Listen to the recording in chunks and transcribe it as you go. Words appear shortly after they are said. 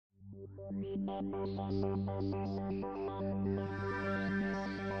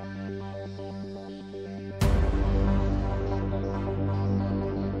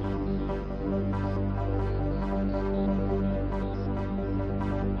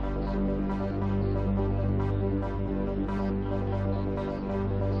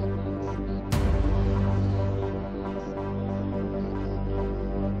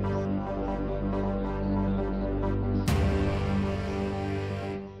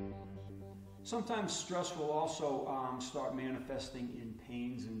Sometimes stress will also start manifesting in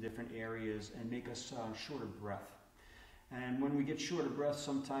pains in different areas and make us short of breath. And when we get short of breath,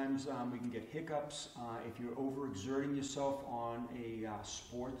 sometimes we can get hiccups. If you're overexerting yourself on a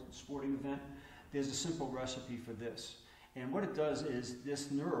sporting event, there's a simple recipe for this. And what it does is this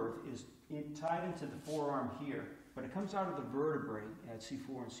nerve is tied into the forearm here, but it comes out of the vertebrae at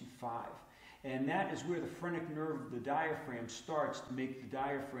C4 and C5. And that is where the phrenic nerve of the diaphragm starts to make the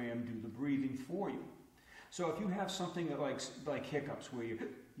diaphragm do the breathing for you. So if you have something that like hiccups, where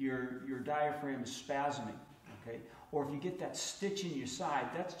your diaphragm is spasming, okay, or if you get that stitch in your side,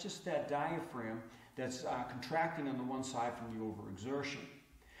 that's just that diaphragm that's contracting on the one side from the overexertion.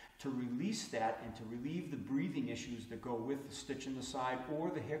 To release that and to relieve the breathing issues that go with the stitch in the side or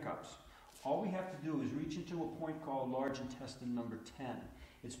the hiccups, all we have to do is reach into a point called large intestine number 10.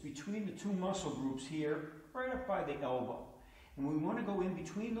 It's between the two muscle groups here, right up by the elbow. And we want to go in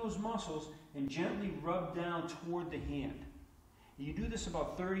between those muscles and gently rub down toward the hand. You do this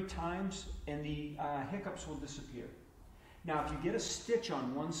about 30 times and the hiccups will disappear. Now, if you get a stitch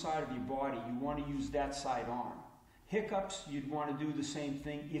on one side of your body, you want to use that side arm. Hiccups, you'd want to do the same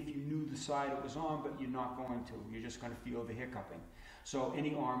thing if you knew the side it was on, but you're not going to. You're just going to feel the hiccuping. So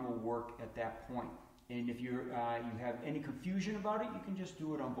any arm will work at that point. And if you have any confusion about it, you can just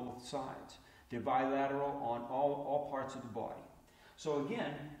do it on both sides. They're bilateral on all parts of the body. So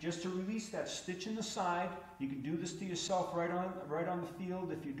again, just to release that stitch in the side, you can do this to yourself right on the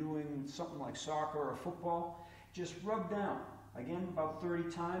field if you're doing something like soccer or football. Just rub down, again, about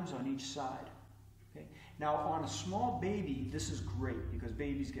 30 times on each side. Okay? Now, on a small baby, this is great because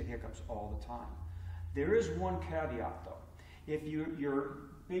babies get hiccups all the time. There is one caveat, though. If your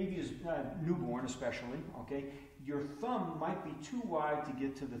baby is newborn, especially, okay, your thumb might be too wide to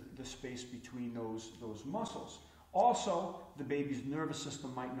get to the space between those muscles. Also, the baby's nervous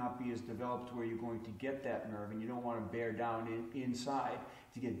system might not be as developed where you're going to get that nerve, and you don't want to bear down inside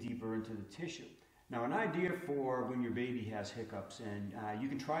to get deeper into the tissue. Now, an idea for when your baby has hiccups, and you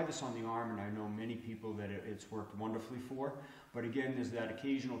can try this on the arm, and I know many people that it's worked wonderfully for, but again, there's that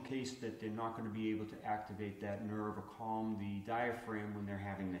occasional case that they're not going to be able to activate that nerve or calm the diaphragm when they're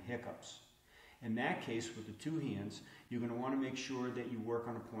having the hiccups. In that case, with the two hands, you're going to want to make sure that you work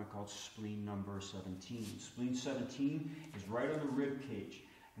on a point called spleen number 17. Spleen 17 is right on the rib cage,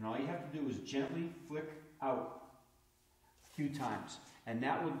 and all you have to do is gently flick out a few times, and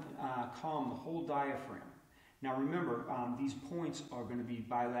that would calm the whole diaphragm. Now remember, these points are going to be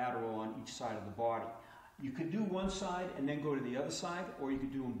bilateral on each side of the body. You could do one side and then go to the other side, or you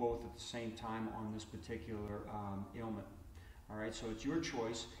could do them both at the same time on this particular ailment. All right, so it's your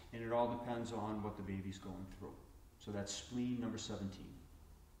choice, and it all depends on what the baby's going through. So that's spleen number 17.